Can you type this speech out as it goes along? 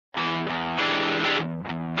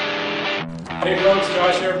Hey folks,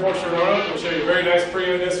 Josh here at Porsche Roanoke. We'll show you a very nice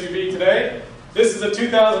pre-owned SUV today. This is a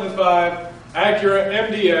 2005 Acura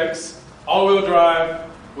MDX all-wheel drive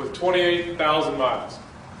with 28,000 miles.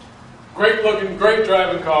 Great looking, great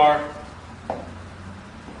driving car.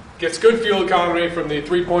 Gets good fuel economy from the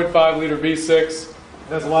 3.5 liter V6. It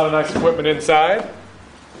has a lot of nice equipment inside.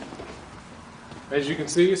 As you can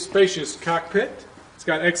see, a spacious cockpit. It's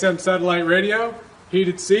got XM satellite radio,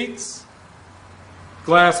 heated seats,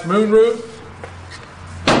 glass moonroof,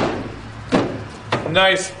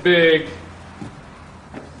 nice big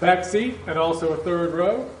back seat, and also a third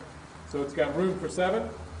row. So it's got room for 7.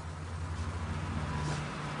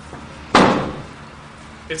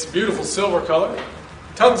 It's a beautiful silver color.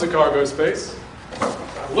 Tons of cargo space.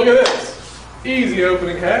 Look at this. Easy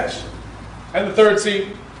opening hatch. And the third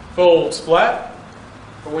seat folds flat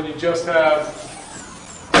for when you just have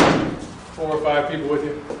 4 or 5 people with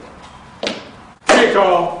you. Give me a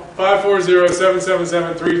call,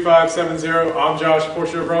 540-777-3570. I'm Josh,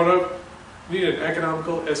 Porsche of Roanoke. Need an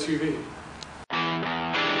economical SUV.